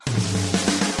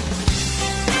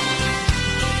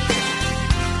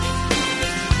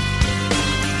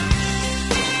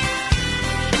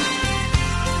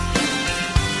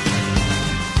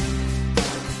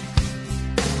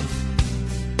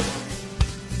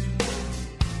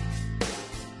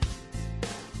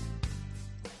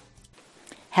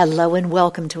Hello and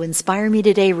welcome to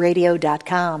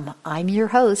InspireMeTodayRadio.com. I'm your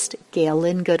host, Gail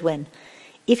Lynn Goodwin.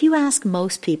 If you ask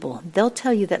most people, they'll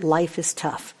tell you that life is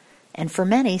tough. And for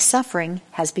many, suffering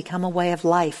has become a way of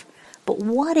life. But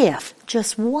what if,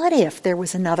 just what if there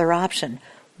was another option?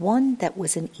 One that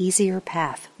was an easier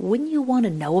path. Wouldn't you want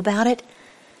to know about it?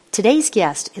 Today's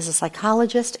guest is a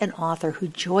psychologist and author who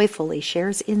joyfully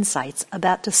shares insights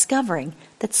about discovering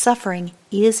that suffering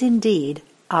is indeed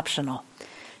optional.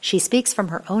 She speaks from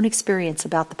her own experience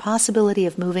about the possibility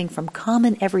of moving from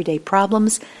common everyday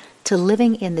problems to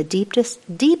living in the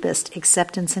deepest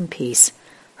acceptance and peace.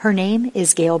 Her name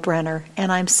is Gail Brenner,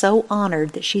 and I'm so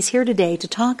honored that she's here today to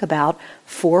talk about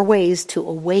 4 ways to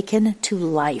awaken to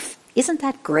life. Isn't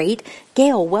that great?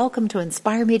 Gail, welcome to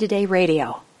Inspire Me Today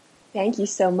Radio. Thank you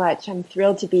so much. I'm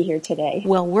thrilled to be here today.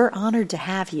 Well, we're honored to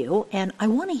have you, and I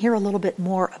want to hear a little bit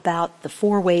more about the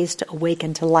 4 ways to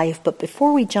awaken to life. But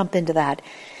before we jump into that,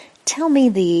 tell me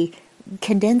the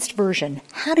condensed version.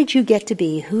 How did you get to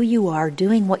be who you are,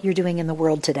 doing what you're doing in the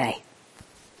world today?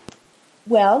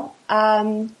 Well,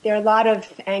 there are a lot of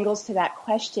angles to that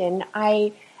question.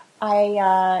 I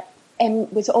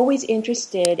was always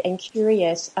interested and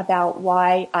curious about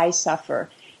why I suffer.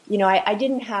 You know, I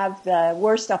didn't have the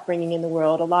worst upbringing in the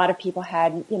world. A lot of people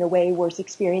had, way worse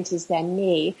experiences than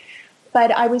me.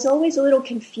 But I was always a little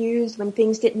confused when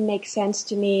things didn't make sense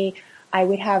to me. I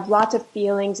would have lots of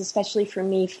feelings, especially for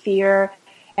me, fear,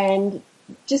 and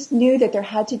just knew that there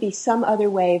had to be some other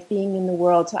way of being in the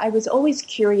world. So I was always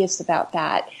curious about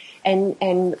that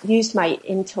and used my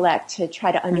intellect to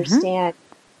try to understand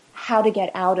how to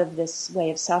get out of this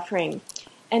way of suffering.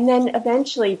 And then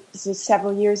eventually, this is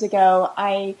several years ago,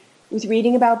 I was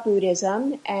reading about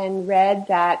Buddhism and read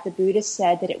that the Buddhists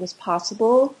said that it was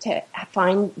possible to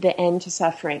find the end to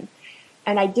suffering.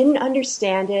 And I didn't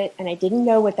understand it, and I didn't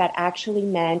know what that actually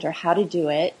meant or how to do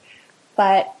it,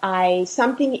 but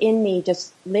something in me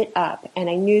just lit up, and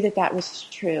I knew that that was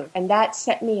true. And that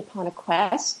set me upon a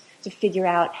quest to figure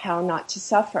out how not to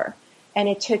suffer. And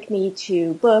it took me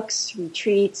to books,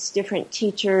 retreats, different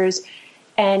teachers,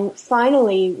 and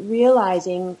finally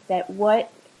realizing that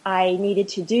what I needed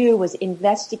to do was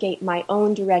investigate my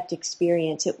own direct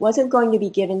experience. It wasn't going to be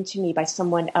given to me by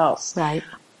someone else. Right.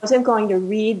 I wasn't going to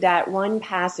read that one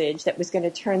passage that was going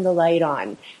to turn the light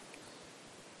on,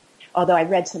 although I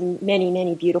read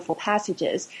many beautiful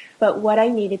passages. But what I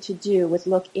needed to do was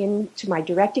look into my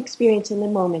direct experience in the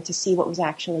moment to see what was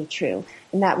actually true.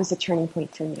 And that was the turning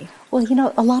point for me. Well,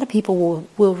 a lot of people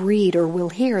will read or will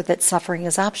hear that suffering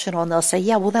is optional, and they'll say,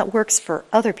 yeah, well, that works for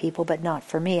other people, but not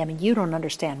for me. I mean, you don't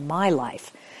understand my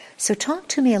life. So talk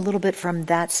to me a little bit from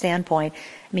that standpoint.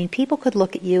 I mean, people could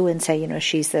look at you and say,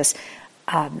 she's this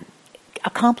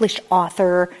accomplished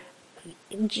author,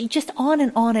 just on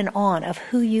and on and on of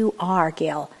who you are,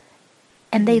 Gail.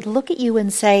 And they'd look at you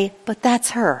and say, but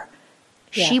that's her.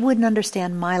 Yeah. She wouldn't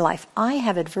understand my life. I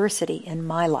have adversity in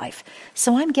my life.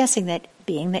 So I'm guessing that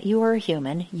being that you are a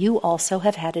human, you also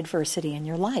have had adversity in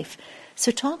your life.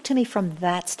 So talk to me from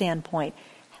that standpoint.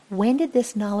 When did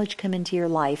this knowledge come into your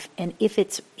life? And if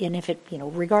it,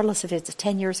 regardless if it's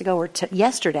 10 years ago or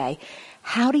yesterday,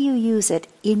 how do you use it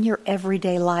in your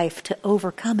everyday life to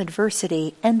overcome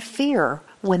adversity and fear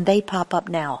when they pop up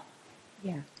now?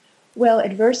 Yeah. Well,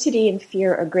 adversity and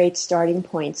fear are great starting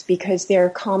points because they're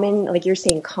common, like you're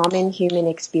saying, common human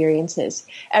experiences.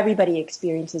 Everybody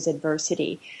experiences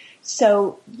adversity.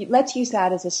 So let's use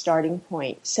that as a starting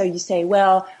point. So you say,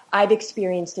 well, I've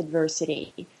experienced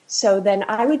adversity. So then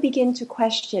I would begin to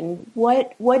question,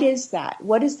 what is that?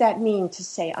 What does that mean to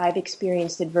say I've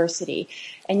experienced adversity?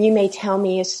 And you may tell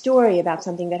me a story about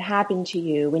something that happened to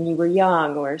you when you were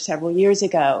young or several years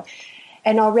ago.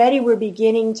 And already we're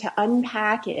beginning to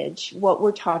unpackage what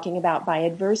we're talking about by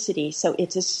adversity. So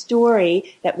it's a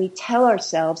story that we tell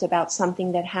ourselves about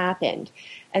something that happened.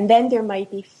 And then there might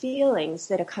be feelings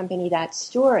that accompany that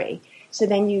story. So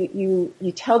then you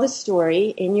tell the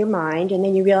story in your mind, and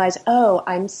then you realize, oh,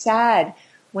 I'm sad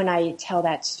when I tell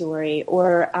that story,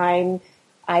 or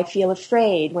I feel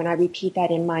afraid when I repeat that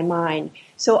in my mind.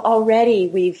 So already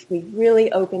we've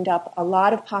really opened up a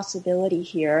lot of possibility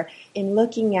here in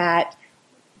looking at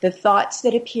the thoughts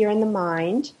that appear in the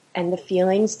mind and the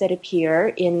feelings that appear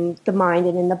in the mind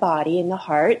and in the body, in the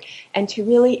heart, and to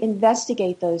really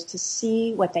investigate those to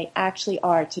see what they actually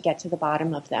are to get to the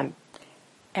bottom of them.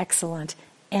 Excellent.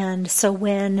 And so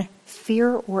when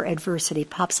fear or adversity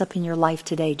pops up in your life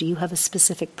today, do you have a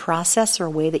specific process or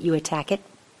way that you attack it?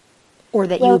 Or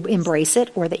that you embrace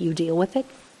it, or that you deal with it?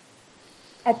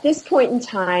 At this point in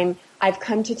time, I've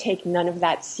come to take none of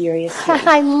that seriously.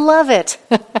 I love it.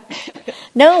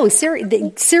 No,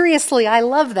 seriously, I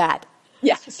love that.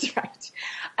 Yes, right.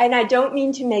 And I don't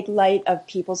mean to make light of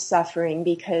people's suffering,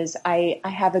 because I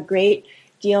have a great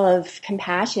deal of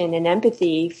compassion and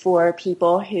empathy for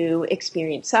people who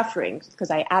experience suffering,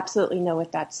 because I absolutely know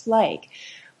what that's like.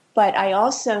 But I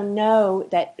also know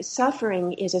that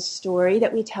suffering is a story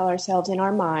that we tell ourselves in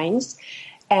our minds,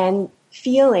 and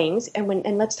feelings,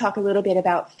 and let's talk a little bit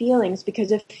about feelings,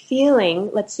 because a feeling,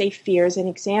 let's say fear as an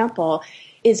example,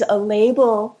 is a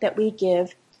label that we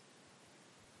give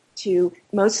to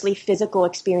mostly physical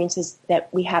experiences that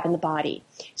we have in the body.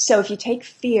 So if you take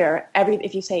fear,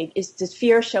 if you say, does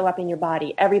fear show up in your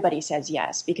body? Everybody says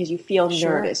yes, because you feel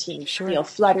nervous, you feel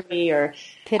fluttery, or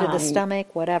pit of the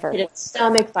stomach, whatever. Pit of the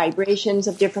stomach, vibrations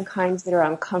of different kinds that are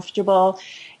uncomfortable.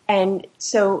 And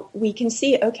so we can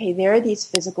see, okay, there are these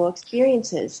physical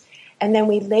experiences, and then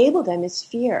we label them as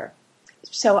fear.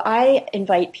 So I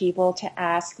invite people to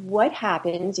ask, what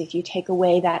happens if you take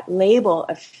away that label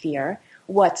of fear?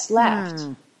 What's left?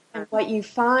 And what you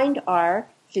find are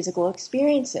physical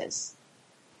experiences.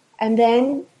 And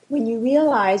then when you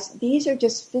realize these are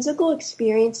just physical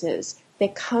experiences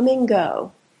that come and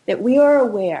go, that we are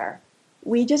aware,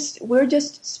 we're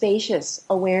just spacious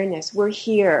awareness. We're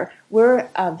here. We're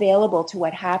available to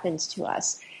what happens to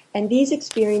us. And these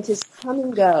experiences come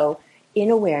and go in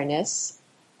awareness.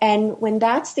 And when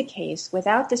that's the case,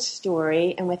 without the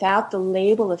story and without the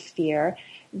label of fear,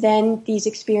 then these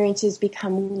experiences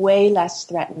become way less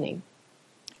threatening.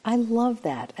 I love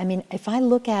that. I mean, if I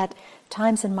look at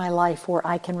times in my life where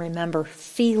I can remember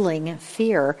feeling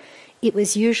fear, it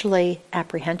was usually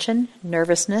apprehension,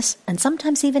 nervousness, and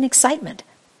sometimes even excitement.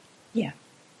 Yeah.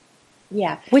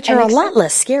 Yeah. Which are a lot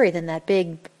less scary than that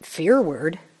big fear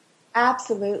word.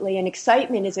 Absolutely. And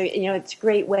excitement is it's a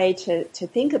great way to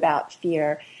think about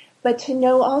fear, but to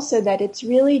know also that it's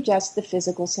really just the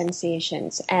physical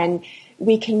sensations. And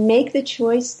we can make the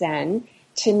choice then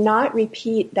to not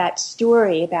repeat that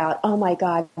story about, oh my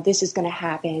God, this is going to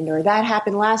happen, or that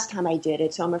happened last time I did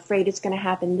it, so I'm afraid it's going to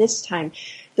happen this time.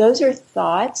 Those are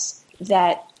thoughts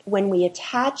that when we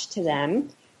attach to them,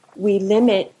 we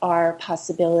limit our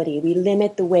possibility. We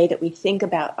limit the way that we think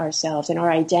about ourselves and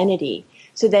our identity.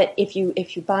 So that if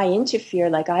you buy into fear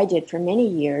like I did for many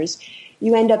years,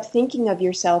 you end up thinking of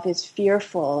yourself as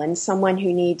fearful and someone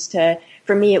who needs to,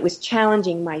 for me it was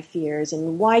challenging my fears,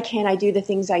 and why can't I do the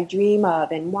things I dream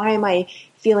of, and why am I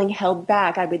feeling held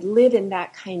back? I would live in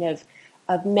that kind of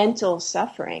mental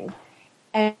suffering.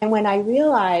 And when I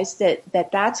realized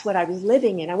that that's what I was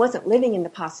living in, I wasn't living in the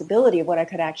possibility of what I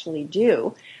could actually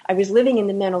do. I was living in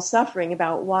the mental suffering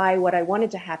about why what I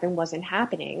wanted to happen wasn't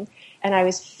happening. And I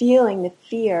was feeling the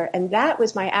fear, and that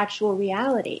was my actual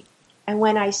reality. And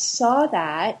when I saw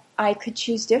that, I could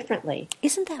choose differently.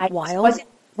 Isn't that wild?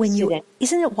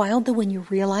 Isn't it wild that when you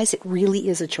realize it really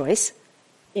is a choice?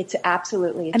 It's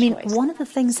absolutely a choice. One of the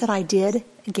things that I did,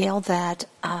 Gail, that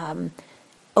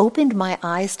opened my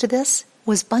eyes to this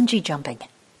was bungee jumping.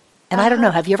 And I don't know,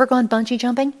 have you ever gone bungee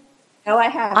jumping? No, I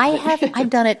haven't. I have. I've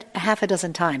done it half a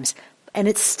dozen times. And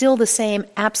it's still the same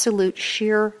absolute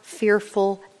sheer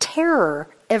fearful terror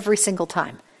every single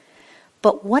time.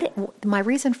 But my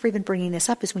reason for even bringing this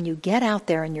up is when you get out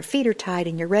there and your feet are tied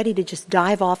and you're ready to just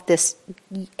dive off this,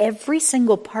 every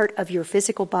single part of your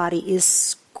physical body is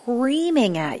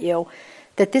screaming at you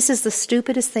that this is the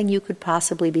stupidest thing you could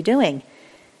possibly be doing.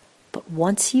 But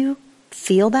once you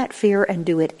feel that fear and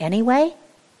do it anyway,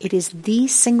 it is the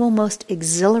single most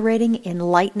exhilarating,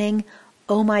 enlightening,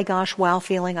 oh my gosh, wow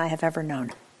feeling I have ever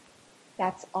known.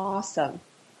 That's awesome.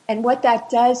 And what that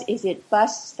does is it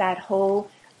busts that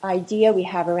whole idea we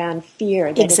have around fear.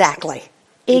 Exactly.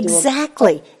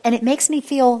 And it makes me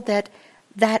feel that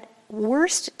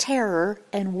worst terror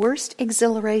and worst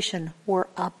exhilaration were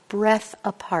a breath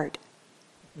apart.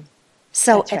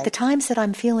 So at the times that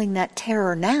I'm feeling that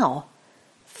terror now,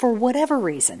 for whatever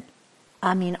reason,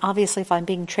 I mean, obviously if I'm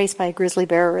being chased by a grizzly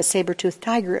bear or a saber-toothed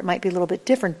tiger, it might be a little bit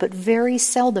different, but very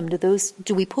seldom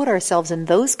do we put ourselves in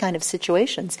those kind of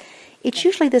situations. It's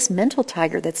usually this mental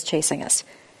tiger that's chasing us.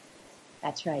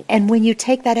 That's right. And when you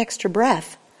take that extra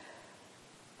breath,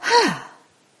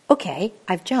 okay,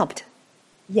 I've jumped.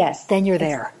 Yes. Then you're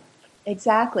there.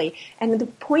 Exactly. And the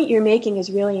point you're making is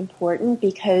really important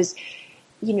because,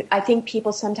 I think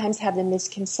people sometimes have the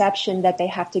misconception that they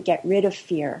have to get rid of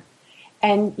fear.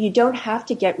 And you don't have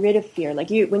to get rid of fear. Like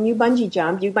when you bungee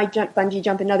jump, you might bungee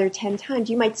jump another 10 times.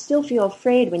 You might still feel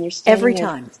afraid when you're standing Every there.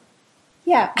 time.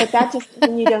 Yeah, but that doesn't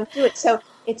mean you don't do it. So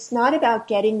it's not about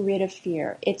getting rid of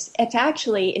fear. It's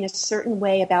actually in a certain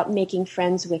way about making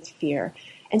friends with fear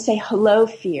and say, hello,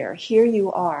 fear, here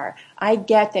you are. I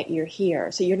get that you're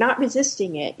here. So you're not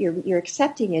resisting it. You're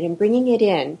accepting it and bringing it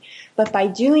in. But by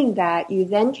doing that, you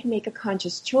then can make a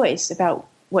conscious choice about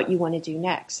what you want to do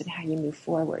next and how you move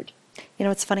forward. You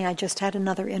know, it's funny, I just had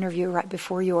another interview right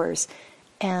before yours,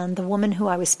 and the woman who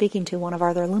I was speaking to, one of our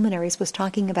other luminaries, was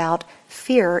talking about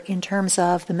fear in terms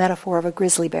of the metaphor of a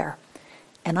grizzly bear.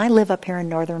 And I live up here in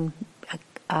northern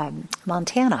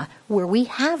Montana, where we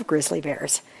have grizzly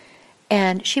bears.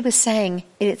 And she was saying,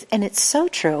 and it's so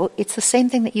true, it's the same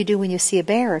thing that you do when you see a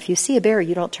bear. If you see a bear,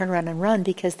 you don't turn around and run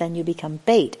because then you become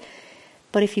bait.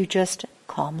 But if you just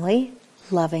calmly,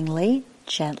 lovingly,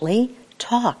 gently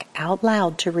talk out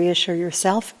loud to reassure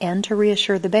yourself and to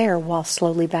reassure the bear while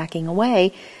slowly backing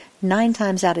away, 9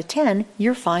 times out of 10,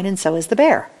 you're fine and so is the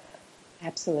bear.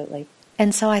 Absolutely.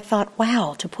 And so I thought,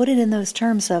 wow, to put it in those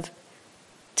terms of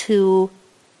to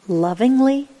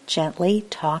lovingly, gently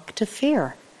talk to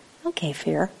fear. Okay,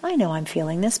 fear, I know I'm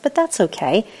feeling this, but that's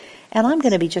okay. And I'm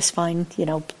going to be just fine, you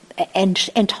know, and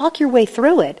talk your way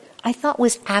through it, I thought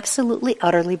was absolutely,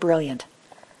 utterly brilliant.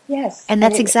 Yes. And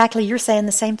that's exactly, you're saying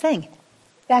the same thing.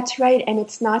 That's right. And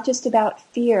it's not just about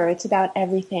fear, it's about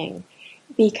everything.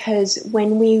 Because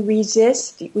when we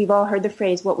resist, we've all heard the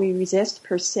phrase, what we resist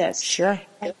persists. Sure.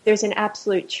 And there's an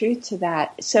absolute truth to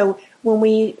that. So when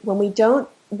we don't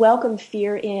welcome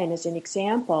fear in as an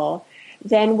example,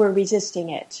 then we're resisting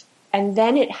it. And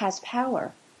then it has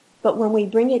power. But when we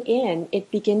bring it in,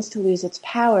 it begins to lose its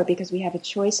power because we have a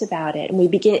choice about it. And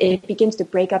it begins to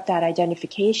break up that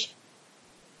identification.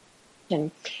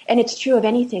 And it's true of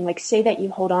anything. Like say that you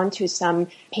hold on to some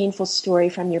painful story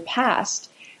from your past.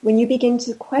 When you begin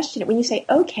to question it, when you say,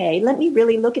 okay, let me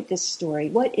really look at this story.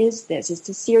 What is this? It's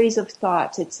a series of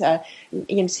thoughts. It's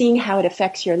seeing how it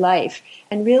affects your life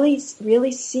and really,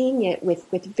 really seeing it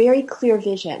with very clear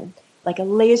vision, like a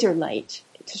laser light,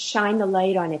 to shine the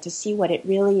light on it, to see what it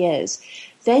really is.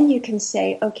 Then you can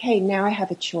say, okay, now I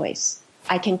have a choice.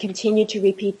 I can continue to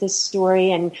repeat this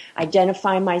story and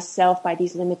identify myself by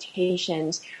these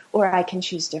limitations, or I can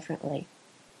choose differently.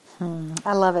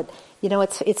 I love it. You know,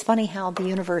 it's funny how the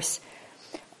universe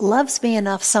loves me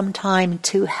enough sometime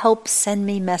to help send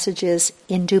me messages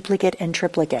in duplicate and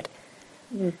triplicate.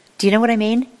 Do you know what I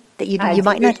mean? That you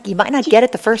might not get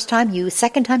it the first time.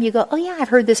 Second time you go, oh yeah, I've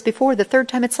heard this before. The third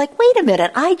time it's like, wait a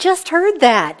minute, I just heard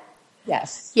that.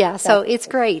 Yes. Yeah. So it's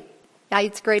great.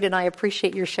 It's great, and I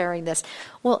appreciate your sharing this.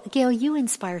 Well, Gail, you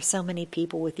inspire so many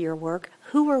people with your work.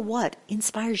 Who or what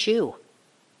inspires you?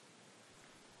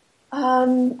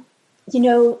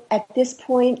 At this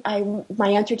point, my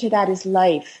answer to that is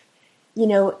life.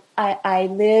 I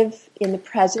live in the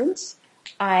present.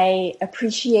 I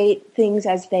appreciate things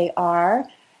as they are.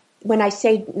 When I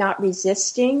say not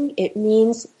resisting, it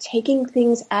means taking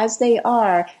things as they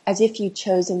are, as if you'd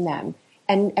chosen them,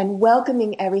 and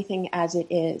welcoming everything as it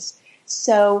is.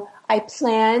 So I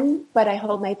plan, but I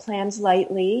hold my plans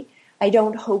lightly. I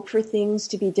don't hope for things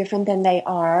to be different than they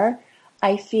are.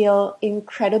 I feel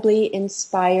incredibly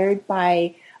inspired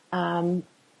by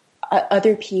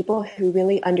other people who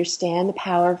really understand the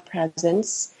power of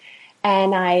presence.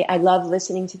 And I love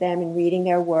listening to them and reading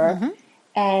their work.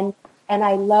 Mm-hmm. And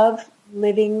I love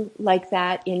living like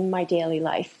that in my daily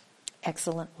life.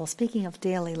 Excellent. Well, speaking of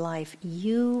daily life,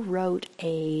 you wrote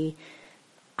I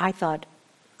thought,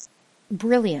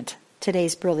 brilliant,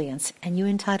 Today's Brilliance, and you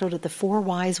entitled it The 4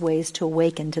 Wise Ways to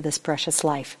Awaken to This Precious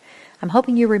Life. I'm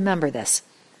hoping you remember this.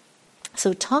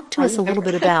 So talk to us a little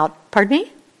bit about, pardon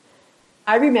me?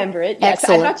 I remember it, yes.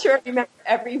 Excellent. I'm not sure I remember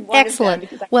every one of them.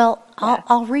 Well, yeah.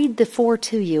 I'll read the 4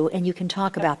 to you, and you can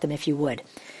talk about them if you would.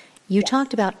 You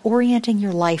talked about orienting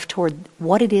your life toward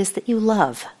what it is that you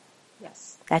love.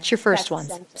 Yes. That's your first one.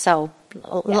 Essential. So,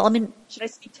 let me... Should I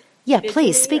speak to it? Yeah,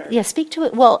 please, speak. Yeah, speak to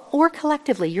it. Well, or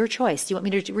collectively, your choice. Do you want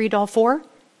me to read all 4?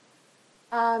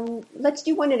 Let's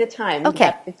do one at a time.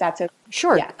 Okay. If that's okay.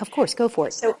 Sure, yeah. Of course, go for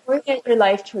it. So orient your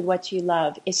life toward what you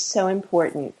love is so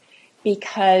important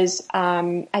because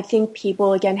I think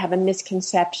people, again, have a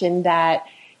misconception that,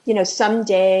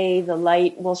 someday the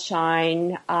light will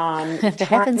shine. The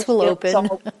heavens will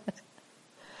open.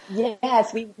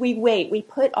 Yes, we wait. We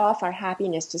put off our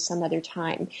happiness to some other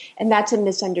time. And that's a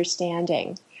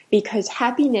misunderstanding because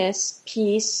happiness,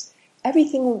 peace,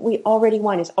 everything we already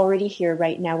want is already here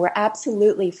right now. We're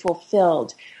absolutely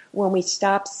fulfilled when we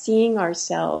stop seeing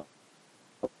ourselves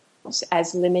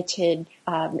as limited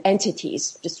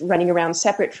entities, just running around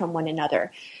separate from one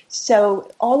another.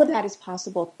 So all of that is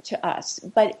possible to us,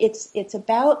 but it's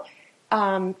about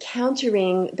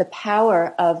countering the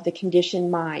power of the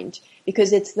conditioned mind,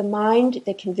 because it's the mind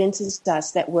that convinces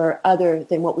us that we're other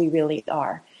than what we really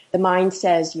are. The mind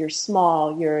says you're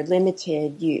small, you're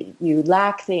limited, you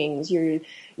lack things, you're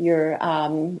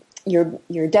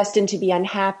destined to be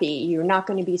unhappy, you're not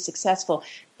going to be successful.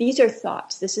 These are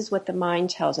thoughts. This is what the mind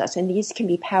tells us, and these can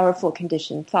be powerful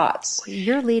conditioned thoughts.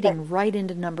 You're leading right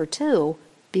into number 2.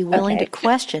 Be willing to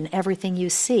question everything you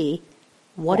see,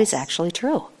 what is actually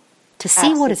true. To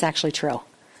see what is actually true.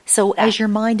 So as your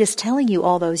mind is telling you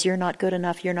all those, you're not good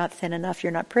enough, you're not thin enough,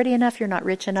 you're not pretty enough, you're not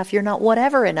rich enough, you're not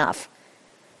whatever enough,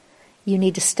 you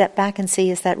need to step back and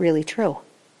see, is that really true?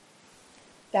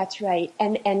 That's right.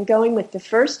 And going with the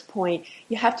first point,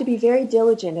 you have to be very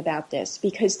diligent about this,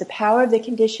 because the power of the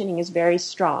conditioning is very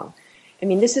strong. I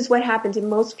mean, this is what happens in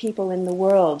most people in the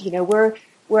world. You know,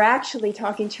 we're actually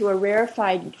talking to a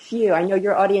rarefied few. I know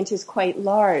your audience is quite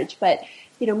large, but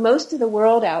you know, most of the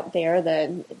world out there,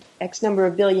 the X number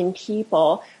of billion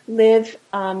people, live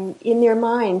in their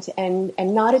minds and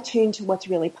not attuned to what's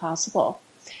really possible.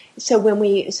 So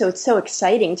it's so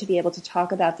exciting to be able to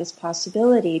talk about this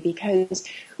possibility, because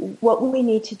what we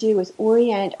need to do is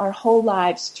orient our whole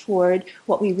lives toward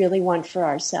what we really want for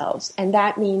ourselves. And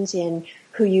that means in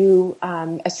who you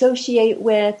associate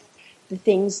with, the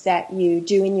things that you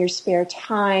do in your spare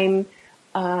time,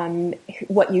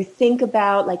 what you think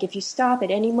about. Like if you stop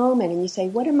at any moment and you say,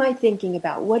 what am I thinking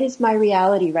about? What is my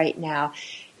reality right now?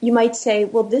 You might say,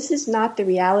 well, this is not the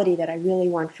reality that I really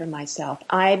want for myself.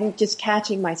 I'm just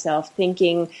catching myself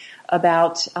thinking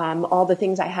about all the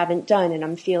things I haven't done, and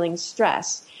I'm feeling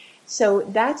stress. So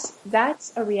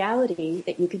that's a reality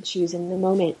that you can choose in the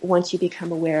moment once you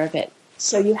become aware of it.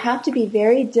 So you have to be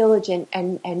very diligent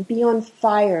and be on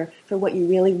fire for what you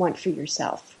really want for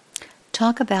yourself.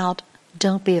 Talk about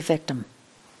don't be a victim.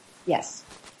 Yes.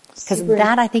 Because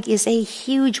that, I think, is a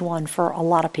huge one for a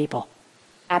lot of people.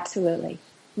 Absolutely.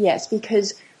 Yes,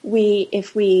 because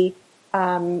if we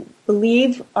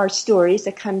believe our stories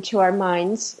that come to our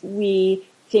minds, we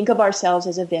think of ourselves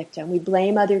as a victim. We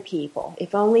blame other people.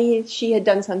 If only she had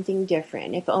done something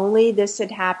different. If only this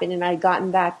had happened and I'd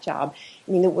gotten that job.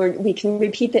 I mean, we can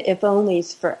repeat the if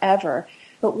onlys forever.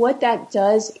 But what that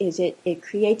does is it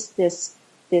creates this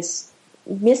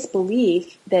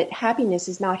misbelief that happiness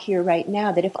is not here right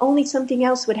now, that if only something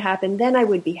else would happen, then I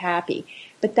would be happy.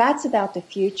 But that's about the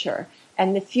future.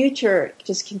 And the future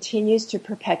just continues to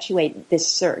perpetuate this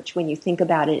search when you think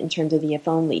about it in terms of the if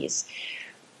onlys.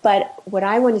 But what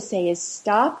I want to say is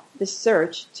stop the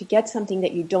search to get something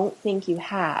that you don't think you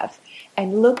have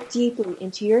and look deeply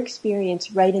into your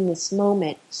experience right in this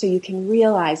moment so you can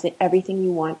realize that everything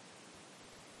you want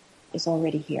is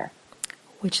already here.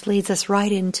 Which leads us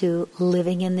right into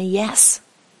living in the yes.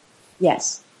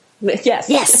 Yes. Yes. Yes,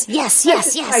 yes,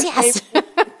 yes, yes, yes.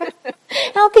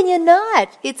 How can you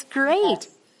not? It's great.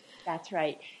 That's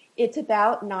right. It's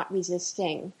about not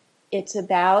resisting. It's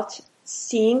about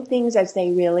seeing things as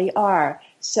they really are.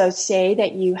 So say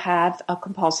that you have a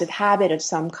compulsive habit of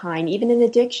some kind, even an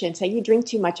addiction. Say you drink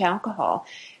too much alcohol.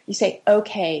 You say,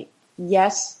 okay,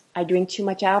 yes, I drink too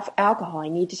much alcohol. I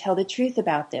need to tell the truth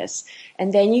about this.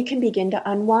 And then you can begin to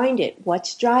unwind it.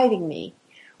 What's driving me?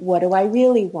 What do I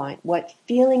really want? What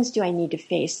feelings do I need to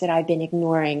face that I've been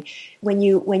ignoring? When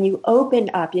you open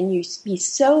up and you be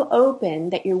so open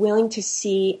that you're willing to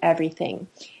see everything.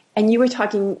 And you were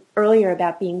talking earlier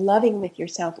about being loving with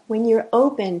yourself. When you're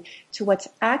open to what's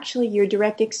actually your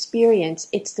direct experience,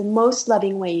 it's the most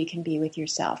loving way you can be with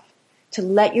yourself. To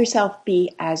let yourself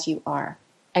be as you are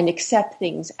and accept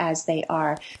things as they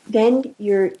are. Then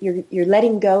you're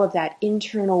letting go of that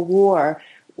internal war.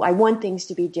 I want things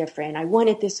to be different. I want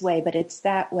it this way, but it's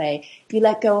that way. You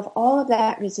let go of all of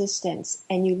that resistance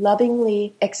and you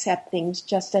lovingly accept things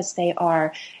just as they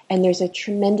are. And there's a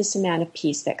tremendous amount of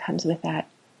peace that comes with that.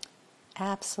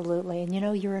 Absolutely. And you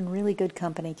know, you're in really good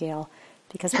company, Gail,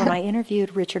 because when I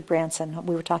interviewed Richard Branson,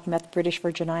 we were talking about the British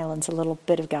Virgin Islands a little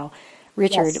bit ago.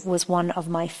 Richard was one of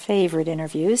my favorite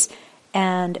interviews,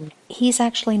 and he's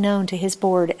actually known to his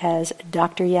board as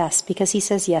Dr. Yes, because he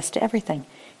says yes to everything.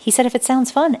 He said, if it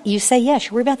sounds fun, you say yes.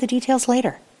 You worry about the details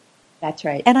later. That's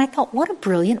right. And I thought, what a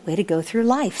brilliant way to go through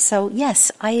life. So,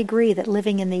 yes, I agree that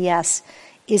living in the yes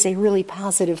is a really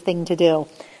positive thing to do.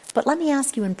 But let me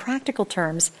ask you in practical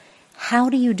terms, how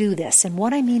do you do this? And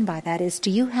what I mean by that is, do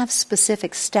you have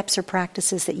specific steps or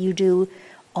practices that you do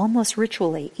almost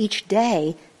ritually each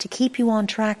day to keep you on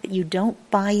track, that you don't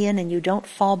buy in and you don't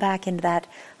fall back into that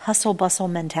hustle-bustle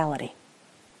mentality?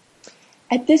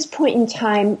 At this point in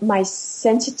time, my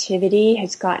sensitivity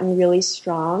has gotten really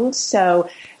strong. So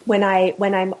when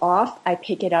I'm off, I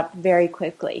pick it up very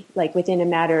quickly, like within a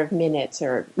matter of minutes,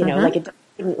 or like it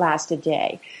didn't last a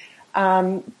day.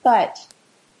 But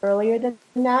earlier than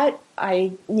that,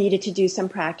 I needed to do some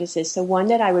practices. So one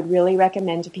that I would really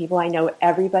recommend to people, I know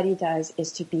everybody does,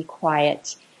 is to be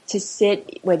quiet, to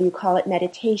sit, whether you call it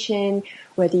meditation,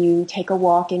 whether you take a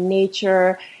walk in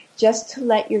nature, just to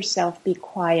let yourself be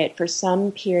quiet for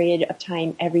some period of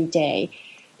time every day,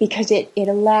 because it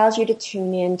allows you to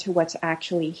tune in to what's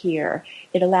actually here.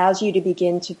 It allows you to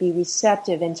begin to be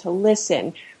receptive and to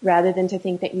listen rather than to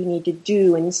think that you need to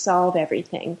do and solve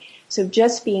everything. So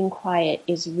just being quiet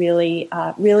is really,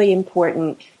 really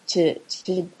important to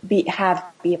be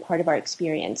a part of our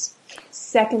experience.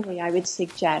 Secondly, I would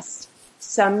suggest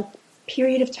some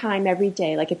period of time every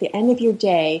day, like at the end of your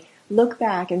day, look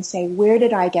back and say, where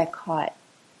did I get caught?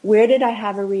 Where did I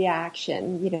have a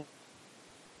reaction?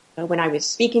 When I was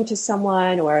speaking to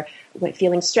someone, or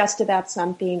feeling stressed about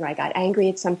something, or I got angry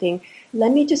at something,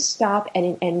 let me just stop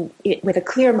and with a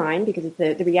clear mind, because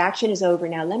the reaction is over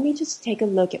now, let me just take a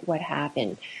look at what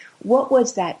happened. What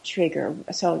was that trigger?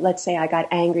 So let's say I got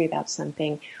angry about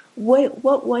something.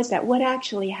 What was that? What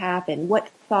actually happened? What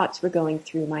thoughts were going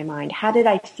through my mind? How did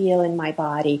I feel in my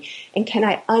body? And can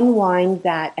I unwind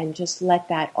that and just let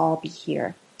that all be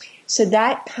here? So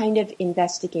that kind of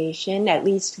investigation, at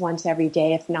least once every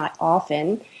day, if not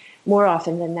often, more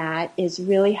often than that, is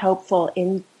really helpful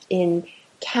in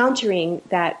countering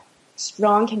that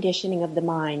strong conditioning of the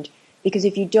mind. Because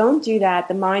if you don't do that,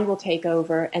 the mind will take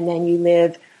over, and then you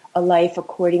live a life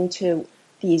according to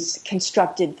these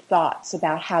constructed thoughts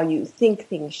about how you think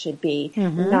things should be,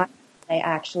 not how they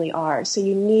actually are. So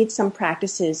you need some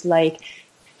practices like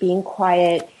being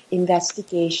quiet,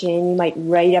 investigation. You might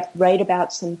write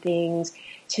about some things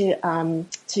to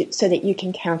so that you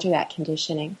can counter that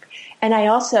conditioning. And I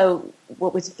also,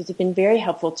 what's been very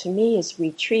helpful to me is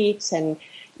retreats and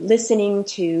listening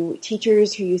to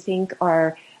teachers who you think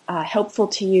are helpful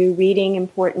to you, reading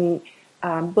important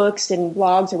books and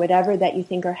blogs or whatever that you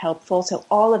think are helpful. So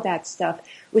all of that stuff,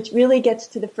 which really gets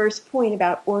to the first point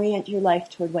about orient your life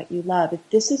toward what you love. If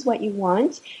this is what you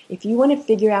want, if you want to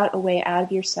figure out a way out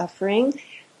of your suffering,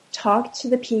 talk to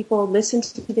the people, listen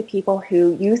to the people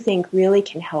who you think really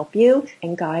can help you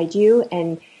and guide you,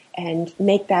 and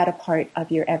make that a part of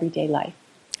your everyday life.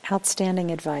 Outstanding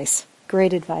advice.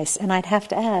 Great advice. And I'd have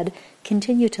to add,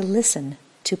 continue to listen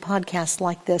to podcasts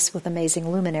like this with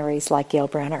amazing luminaries like Gail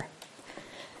Brenner.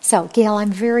 So, Gail,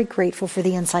 I'm very grateful for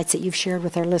the insights that you've shared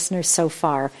with our listeners so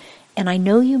far. And I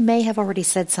know you may have already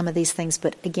said some of these things,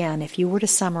 but again, if you were to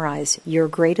summarize your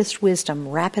greatest wisdom,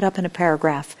 wrap it up in a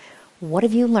paragraph, what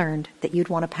have you learned that you'd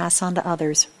want to pass on to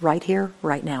others right here,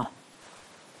 right now?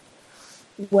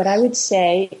 What I would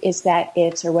say is that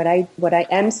what I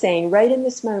am saying right in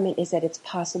this moment is that it's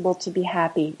possible to be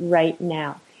happy right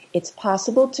now. It's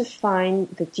possible to find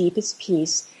the deepest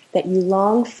peace that you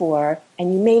long for,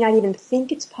 and you may not even think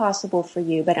it's possible for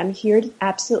you, but I'm here to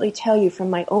absolutely tell you from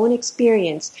my own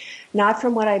experience, not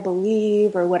from what I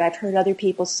believe or what I've heard other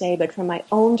people say, but from my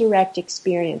own direct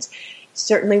experience.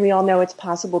 Certainly we all know it's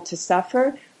possible to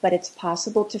suffer, but it's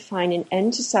possible to find an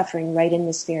end to suffering right in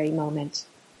this very moment.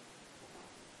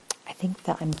 I think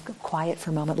that I'm quiet for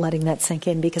a moment, letting that sink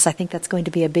in, because I think that's going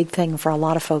to be a big thing for a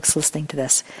lot of folks listening to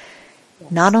this.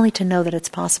 Yes. Not only to know that it's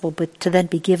possible, but to then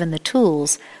be given the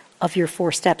tools of your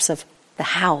 4 steps of the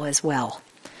how as well.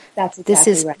 That's exactly This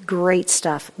is right. Great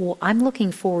stuff. Well, I'm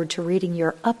looking forward to reading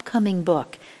your upcoming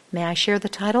book. May I share the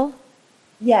title?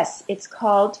 Yes, it's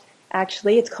called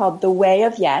The Way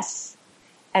of Yes,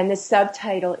 and the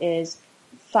subtitle is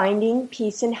Finding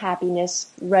Peace and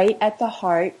Happiness Right at the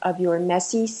Heart of Your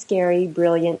Messy, Scary,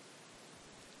 Brilliant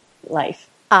Life.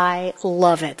 I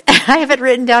love it. I have it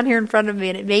written down here in front of me,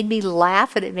 and it made me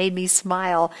laugh and it made me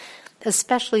smile,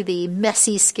 especially the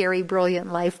messy, scary,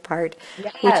 brilliant life part,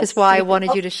 Yes. which is why I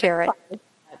wanted you to share it.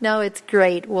 No, it's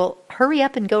great. Well, hurry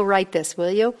up and go write this,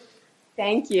 will you?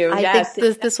 Thank you. I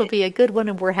think this will be a good one,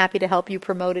 and we're happy to help you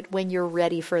promote it when you're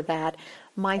ready for that.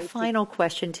 My final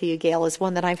question to you, Gail, is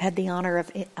one that I've had the honor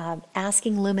of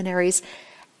asking luminaries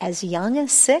as young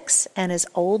as 6 and as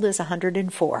old as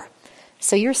 104.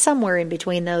 So you're somewhere in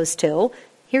between those two.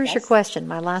 Here's your question,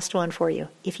 my last one for you.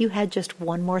 If you had just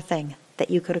one more thing that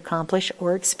you could accomplish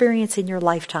or experience in your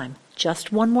lifetime,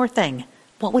 just one more thing,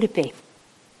 what would it be?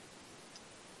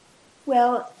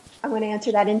 Well, I want to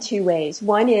answer that in 2 ways.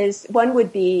 One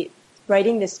would be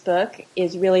writing this book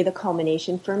is really the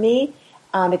culmination for me.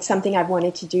 It's something I've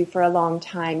wanted to do for a long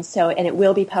time. And it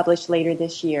will be published later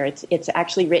this year. It's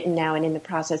actually written now and in the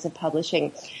process of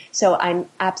publishing. So I'm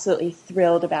absolutely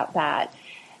thrilled about that.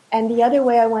 And the other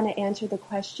way I want to answer the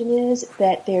question is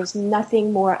that there's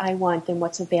nothing more I want than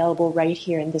what's available right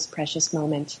here in this precious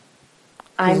moment.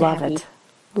 I'm love happy. it.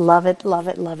 Love it, love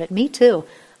it, love it. Me too.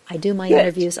 I do my Good.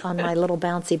 interviews on my little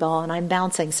bouncy ball, and I'm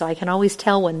bouncing, so I can always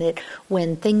tell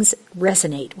when things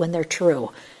resonate, when they're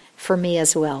true, for me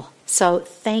as well. So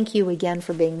thank you again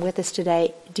for being with us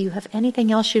today. Do you have anything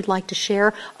else you'd like to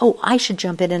share? Oh, I should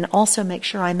jump in and also make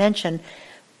sure I mention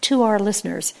to our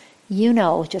listeners,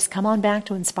 just come on back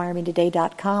to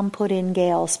inspiremetoday.com, put in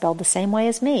Gail, spelled the same way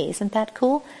as me. Isn't that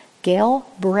cool? Gail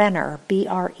Brenner,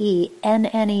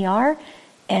 Brenner,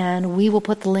 and we will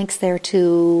put the links there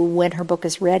to when her book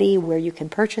is ready, where you can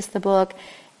purchase the book,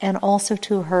 and also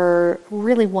to her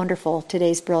really wonderful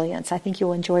Today's Brilliance. I think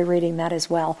you'll enjoy reading that as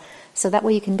well. So that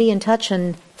way you can be in touch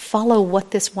and follow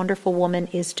what this wonderful woman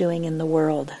is doing in the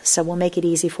world. So we'll make it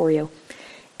easy for you.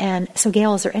 And so,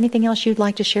 Gail, is there anything else you'd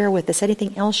like to share with us?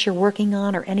 Anything else you're working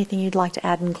on or anything you'd like to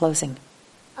add in closing?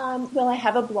 Well, I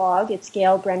have a blog. It's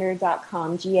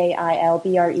gailbrenner.com,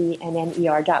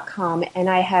 GailBrenner.com. And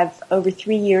I have over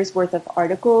 3 years worth of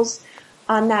articles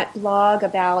on that blog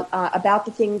about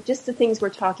the things we're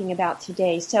talking about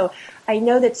today. So I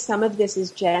know that some of this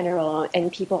is general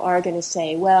and people are going to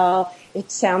say, well,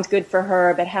 it sounds good for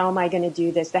her, but how am I going to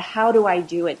do this? But how do I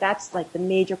do it? That's like the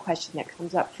major question that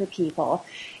comes up for people.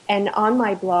 And on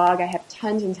my blog, I have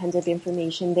tons and tons of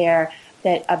information there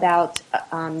about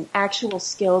actual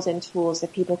skills and tools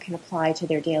that people can apply to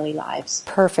their daily lives.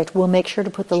 Perfect. We'll make sure to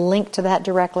put the link to that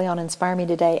directly on Inspire Me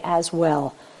Today as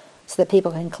well, so that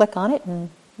people can click on it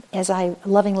and, as I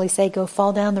lovingly say, go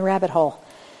fall down the rabbit hole.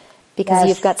 Because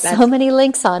you've got so many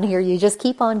links on here, you just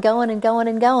keep on going and going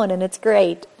and going, and it's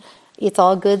great. It's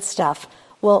all good stuff.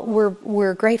 Well,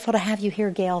 we're grateful to have you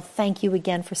here, Gail. Thank you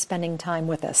again for spending time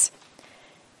with us.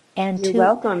 And You're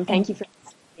welcome. Thank you for listening.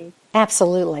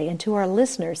 Absolutely. And to our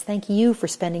listeners, thank you for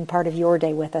spending part of your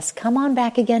day with us. Come on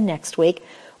back again next week.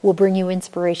 We'll bring you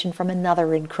inspiration from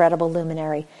another incredible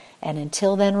luminary. And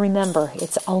until then, remember,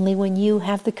 it's only when you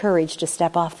have the courage to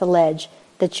step off the ledge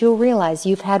that you'll realize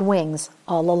you've had wings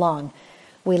all along.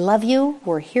 We love you.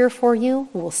 We're here for you.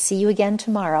 We'll see you again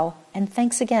tomorrow. And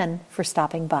thanks again for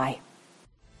stopping by.